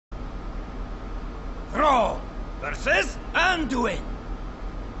Throw! Versus Anduin!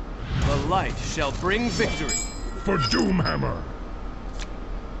 The light shall bring victory. For Doomhammer!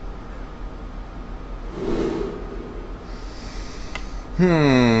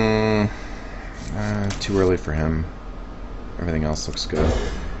 Too early for him. Everything else looks good.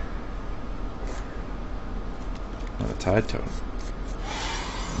 Oh, the Tide Totem.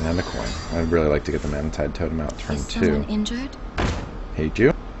 And a coin. I'd really like to get the Mana Tide Totem out turn 2. Is someone injured? Hate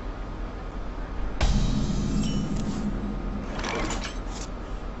you.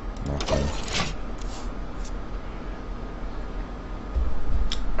 Nothing.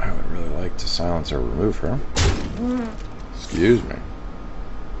 I would really like to silence or remove her. Excuse me.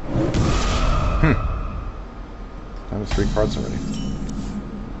 That was 3 cards already.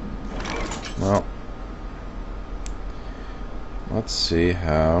 Well, let's see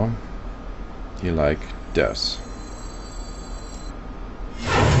how you like Des.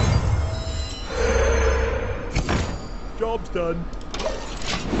 Job's done.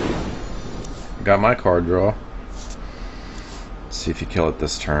 Got my card draw. Let's see if you kill it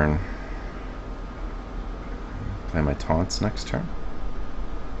this turn. Play my taunts next turn.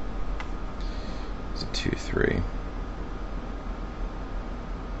 It's a 2/3.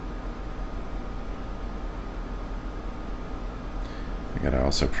 I gotta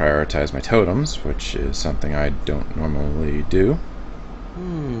also prioritize my totems, which is something I don't normally do.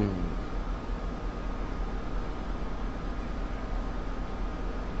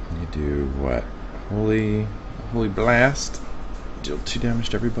 You do what? Holy Blast. Deal 2 damage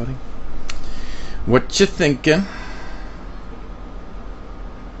to everybody. What you thinking?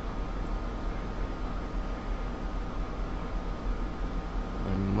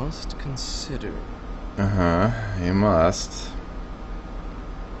 I must consider. You must.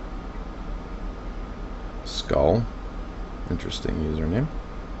 Skull. Interesting username.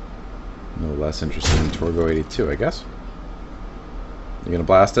 No less interesting than Torgo82, I guess. You gonna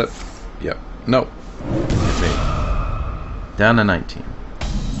blast it? Yep. Nope. Hit me. Down to 19.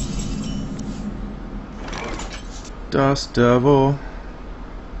 Dust Devil.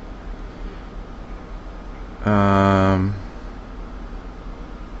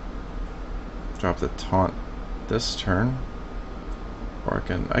 Drop the taunt this turn. Or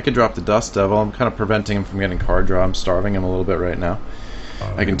I could drop the Dust Devil. I'm kind of preventing him from getting card draw. I'm starving him a little bit right now.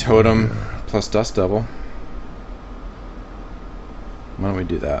 I can Totem plus Dust Devil. Why don't we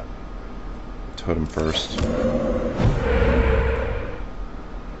do that? Totem first.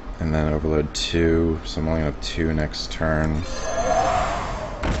 And then Overload 2. So I'm only going to have 2 next turn.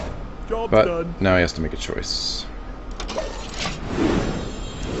 Job's But done. now he has to make a choice.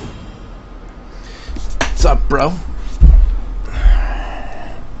 What's up, bro?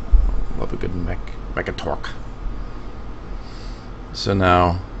 Love a good mecha talk. So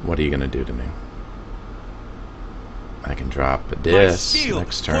now, what are you gonna do to me? I can drop a disc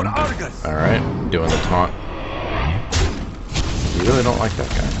next turn. Alright, doing the taunt. You really don't like that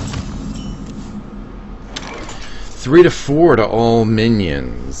guy. 3/4 to all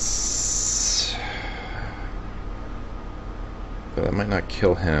minions. But that might not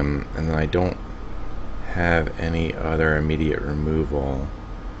kill him, and then I don't have any other immediate removal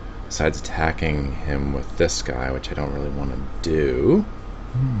besides attacking him with this guy, which I don't really want to do.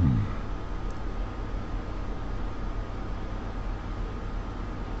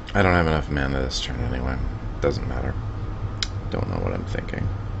 I don't have enough mana this turn anyway. Doesn't matter. Don't know what I'm thinking.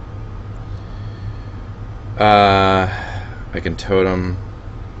 I can Totem.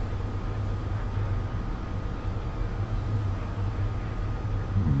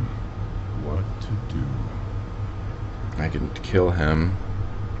 What to do? I can kill him.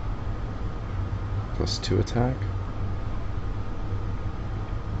 +2 attack.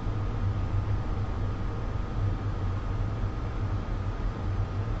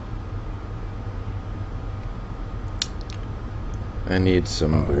 I need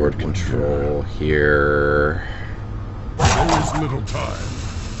some board control here. Always little time.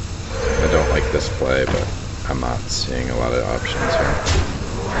 I don't like this play, but I'm not seeing a lot of options here.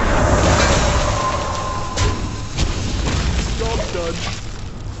 Job's done.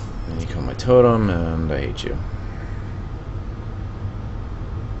 And you kill my totem, and I hate you.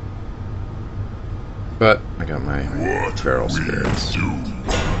 But I got my feral spirits.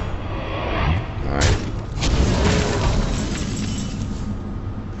 Alright.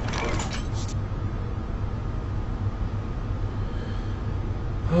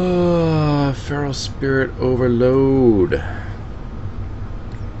 Feral Spirit Overload. If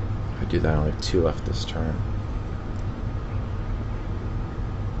I do that, I only have 2 left this turn.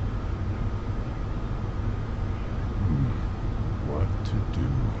 What to do?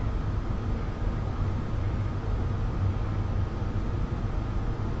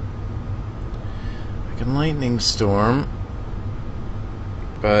 Lightning Storm.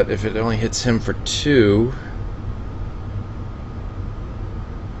 But if it only hits him for 2...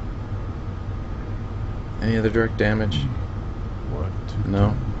 Any other direct damage? What to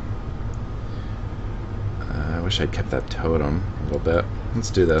No. I wish I'd kept that totem a little bit. Let's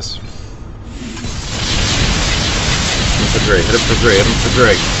do this. Hit him for 3, hit him for 3, hit him for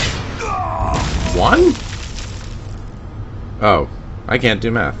 3. 1? Oh, I can't do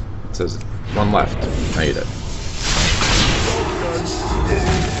math. It says 1 left. I eat it.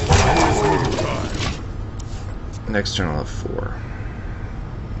 Next turn I'll have 4.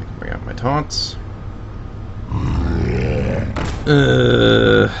 I can bring out my taunts.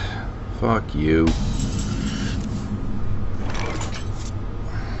 Fuck you.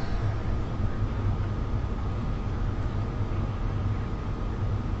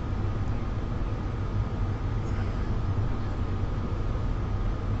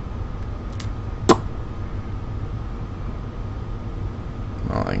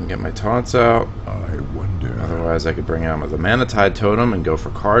 Well, I can get my taunts out. I wonder. Otherwise, I could bring out the Mana Tide Totem and go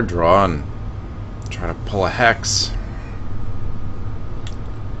for card draw and try to pull a Hex.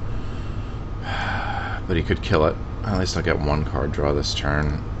 But he could kill it. At least I'll get 1 card draw this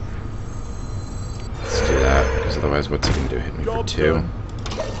turn. Let's do that, because otherwise what's he going to do? Hit me for 2.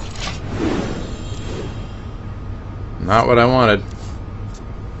 Not what I wanted.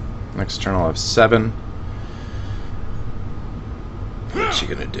 Next turn I'll have 7. What's she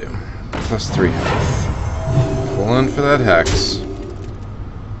going to do? Plus 3 health. Pull in for that Hex.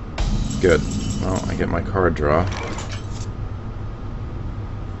 Good. Well, I get my card draw.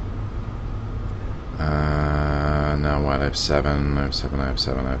 Now what? I have 7. I have 7. I have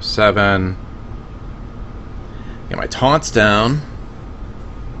 7. I have 7. Get my taunts down,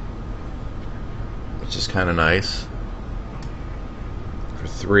 which is kind of nice. For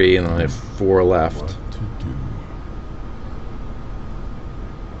 3, and then I have 4 left. What to do?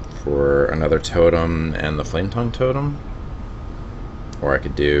 For another totem and the Flame Tongue totem. Or I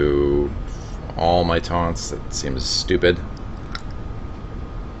could do all my taunts. That seems stupid.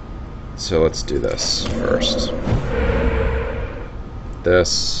 So let's do this first.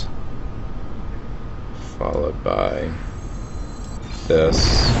 This, followed by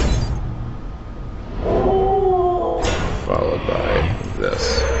this, followed by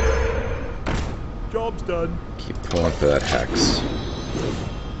this. Job's done. Keep pulling for that Hex.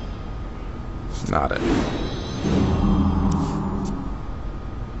 Not it.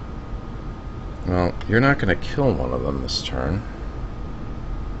 Well, you're not going to kill one of them this turn.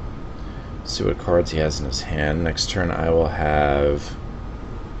 See what cards he has in his hand. Next turn I will have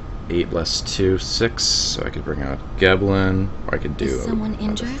 8 less 2, 6. So I could bring out Goblin, or I could do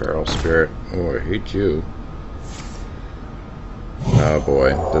another Feral Spirit. Oh, I hate you. Oh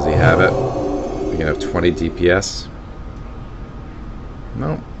boy, does he have it? We can have 20 DPS.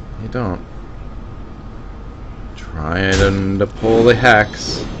 Nope, you don't. Trying to pull the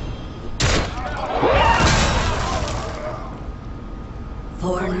Hex.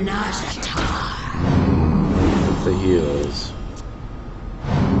 For Najatar. With the heals.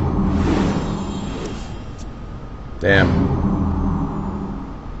 Damn.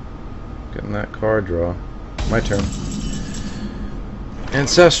 Getting that card draw. My turn.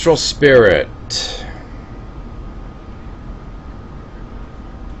 Ancestral Spirit.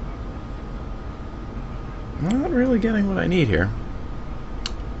 Not really getting what I need here.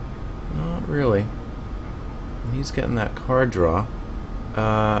 Not really. He's getting that card draw.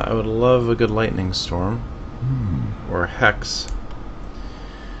 I would love a good Lightning Storm. Or a Hex.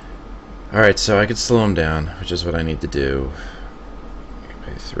 Alright, so I could slow him down, which is what I need to do.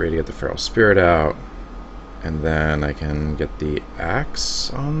 Pay 3 to get the Feral Spirit out. And then I can get the Axe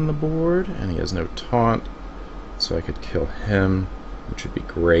on the board. And he has no taunt. So I could kill him, which would be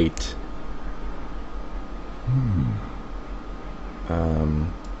great.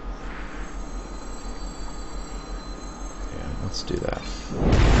 Yeah, let's do that.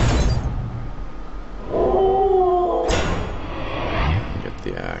 Get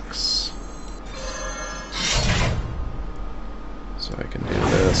the Axe. So I can do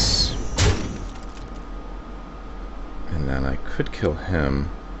this. And then I could kill him,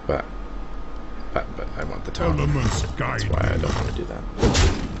 but I want the taunt. Elements guide. That's why I don't want to do that.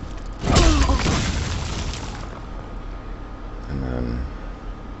 And then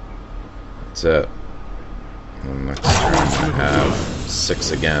that's it. And next turn I have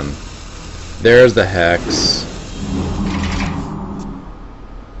 6 again. There's the Hex.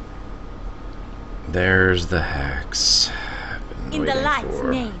 There's the Hex. In the light's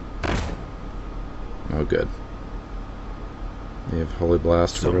name. Oh, good. You have Holy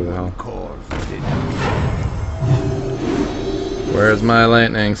Blast, whatever the hell. Where's my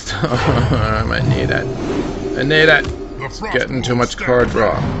lightning storm? I might need it. I need it! It's getting too much card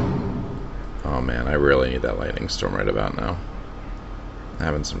draw. Oh man, I really need that lightning storm right about now. I'm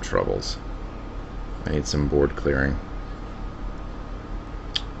having some troubles. I need some board clearing.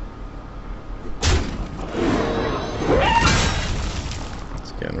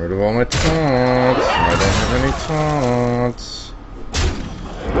 It's getting rid of all my taunts. I don't have any taunts.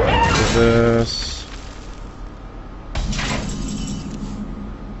 What is this?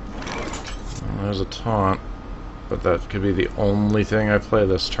 Well, there's a taunt, but that could be the only thing I play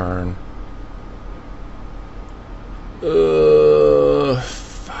this turn.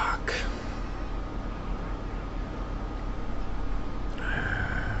 Fuck.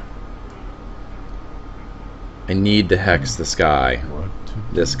 I need to hex this guy.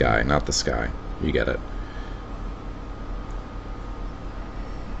 This guy, not the sky. You get it.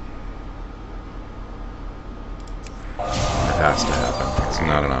 It has to happen. It's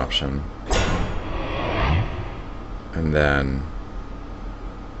not an option. And then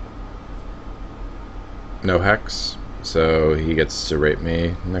no hex, so he gets to rape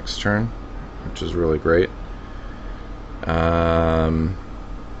me next turn, which is really great. And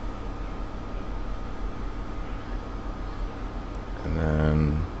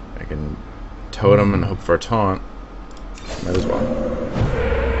then I can totem and hope for a taunt. Might as well.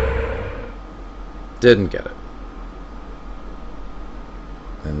 Didn't get it.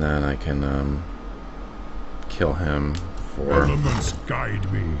 And then I can kill him for... Elements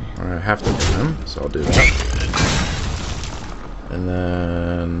guide me. I have to kill him, so I'll do that. And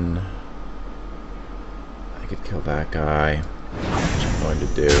then I could kill that guy, which I'm going to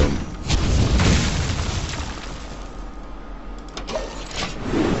do.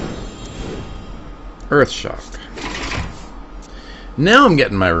 Earthshock. Now I'm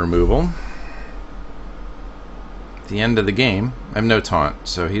getting my removal. At the end of the game, I have no taunt,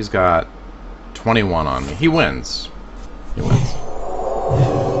 so he's got 21 on me. He wins. He wins.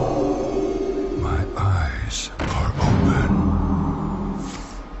 My eyes are open.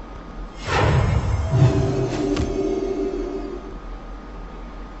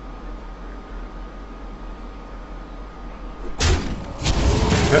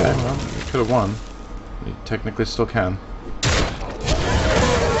 Okay, well, you could have won. You technically still can. I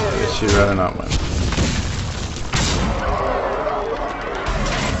guess you'd rather not win.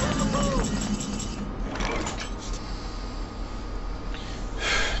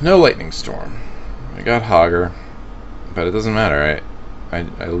 No lightning storm. I got Hogger, but it doesn't matter. I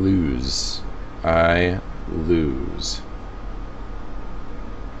lose. I lose.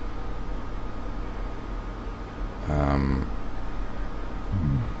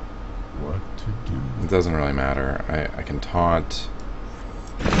 What to do? It doesn't really matter. I can taunt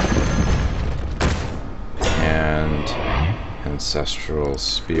and Ancestral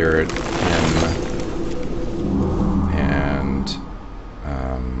Spirit him and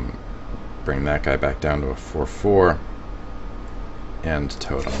bring that guy back down to a 4/4 and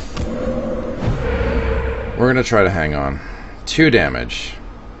totem. We're gonna try to hang on. 2 damage.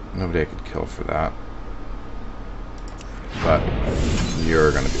 Nobody I could kill for that. But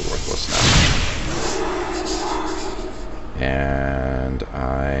you're gonna be worthless now. And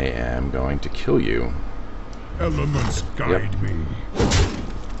I am going to kill you. Elements guide me.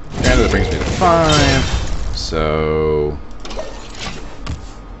 And that brings me to 5. So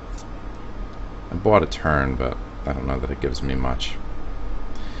I bought a turn, but I don't know that it gives me much.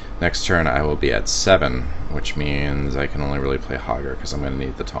 Next turn I will be at 7, which means I can only really play Hogger because I'm going to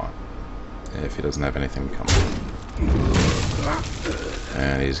need the taunt if he doesn't have anything to come with.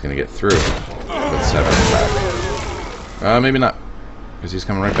 And he's going to get through with 7 back. Maybe not, because he's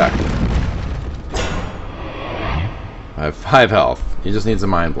coming right back. I have 5 health. He just needs a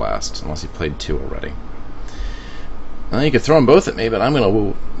Mind Blast, unless he played 2 already. Well, you could throw them both at me, but I'm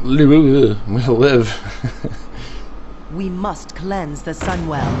gonna live. We must cleanse the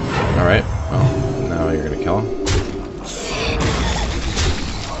Sunwell. Alright, well, now you're gonna kill him.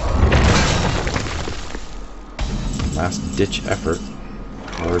 Last ditch effort.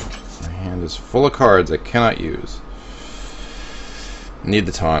 Card. My hand is full of cards I cannot use. Need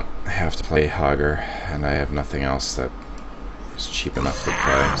the taunt. I have to play Hogger, and I have nothing else that is cheap enough to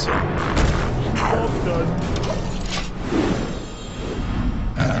play, so. All done.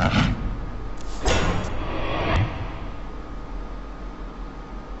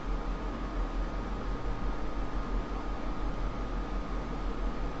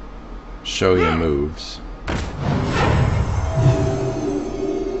 Show your moves.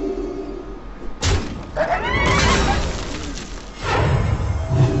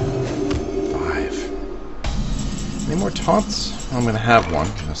 taunts? I'm going to have one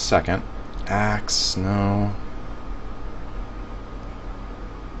in a second. Axe, no.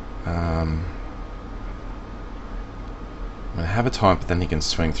 I'm going to have a taunt, but then he can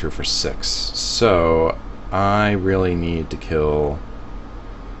swing through for 6. So I really need to kill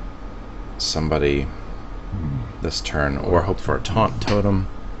somebody this turn, or hope for a taunt totem.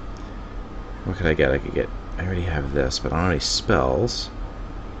 What could I get? I already have this, but I don't have any spells,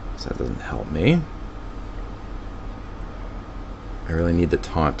 so that doesn't help me. I really need the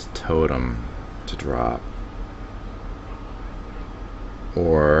taunt totem to drop.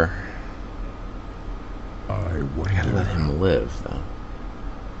 Or I gotta let him live, though.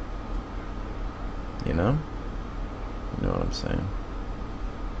 You know? You know what I'm saying?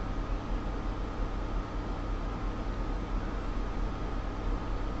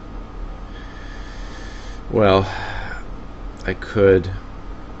 Well, I could...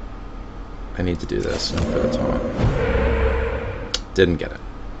 I need to do this for the taunt. Didn't get it.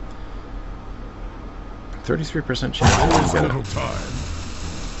 33% chance I didn't get it.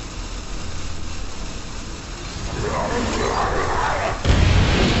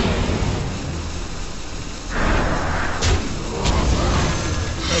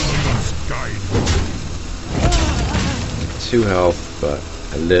 Elements guide me. 2 health, but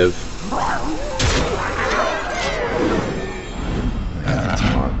I live.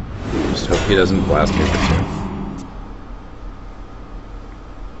 Just hope he doesn't blast me for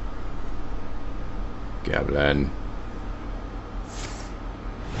 2. Goblin.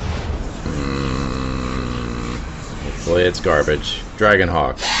 Hopefully it's garbage.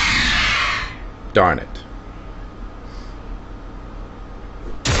 Dragonhawk. Darn it.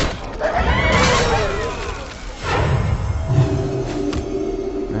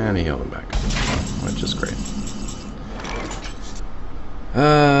 And he healed him back, which is great.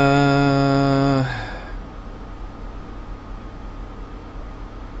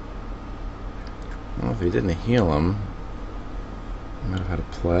 Well, if he didn't heal him, I might have had a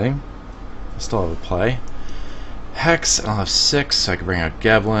play. I still have a play. Hex, I'll have 6, so I can bring out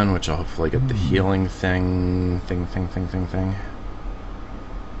Gevlin, which I'll hopefully get the healing thing. The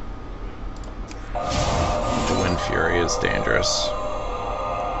Windfury is dangerous.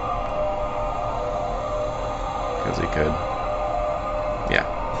 Because he could. Yeah,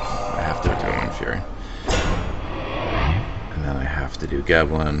 I have to do Windfury. And then I have to do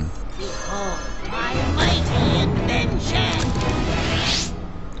Gevlin. Behold my mighty invention!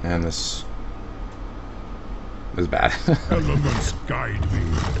 And this is bad. Elements guide me.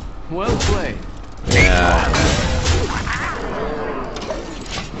 Well played. Yeah.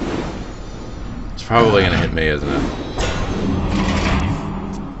 It's probably gonna hit me, isn't it?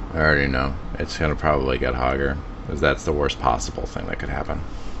 I already know. It's gonna probably get Hogger, because that's the worst possible thing that could happen.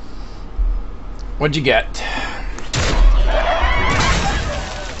 What'd you get?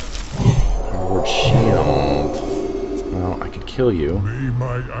 Hard shield. Well, I could kill you. May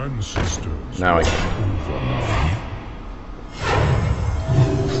my ancestors. Now I can.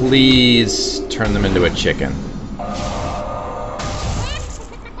 Please turn them into a chicken.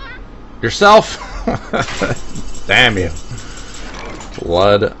 Yourself? Damn you.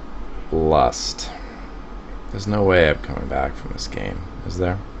 Bloodlust. There's no way I'm coming back from this game, is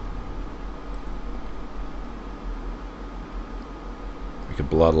there? We could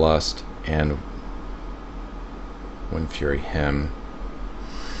Bloodlust and Windfury him.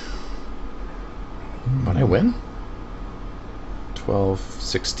 But I win? 12,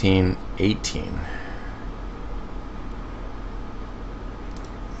 16, 18.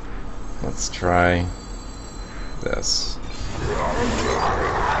 Let's try this.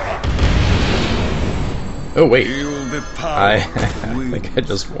 Oh wait, I think I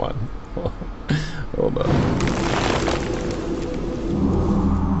just won. Hold on.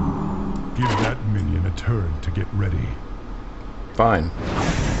 Give that minion a turn to get ready. Fine.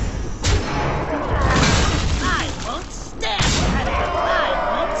 I won't stand for that! I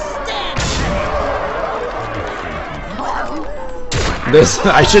won't stand for that! This,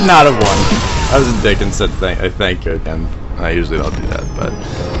 I should not have won. I was a dick and said thank you again. I usually don't do that, but...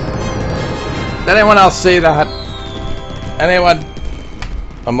 Did anyone else see that? Anyone?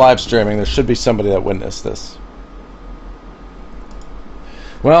 I'm live streaming. There should be somebody that witnessed this.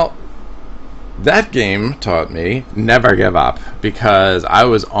 Well, that game taught me never give up, because I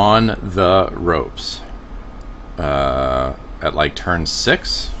was on the ropes at like turn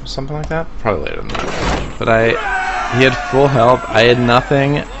 6 or something like that, probably later than that. But he had full health. I had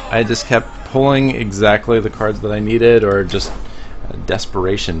nothing. I just kept pulling exactly the cards that I needed, or just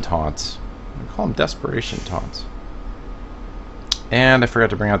desperation taunts. I call them desperation taunts. And I forgot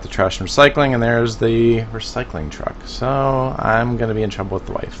to bring out the trash and recycling, and there's the recycling truck. So I'm going to be in trouble with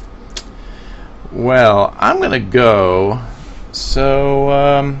the wife. Well, I'm going to go. So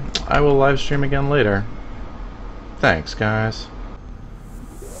I will live stream again later. Thanks, guys.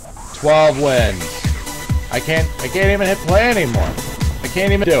 12 wins. I can't even hit play anymore. I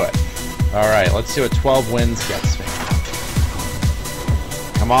can't even do it. All right, let's see what 12 wins gets me.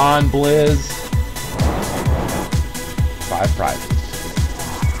 Come on, Blizz. 5 prizes.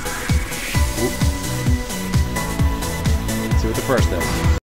 Oop. Let's see what the first is.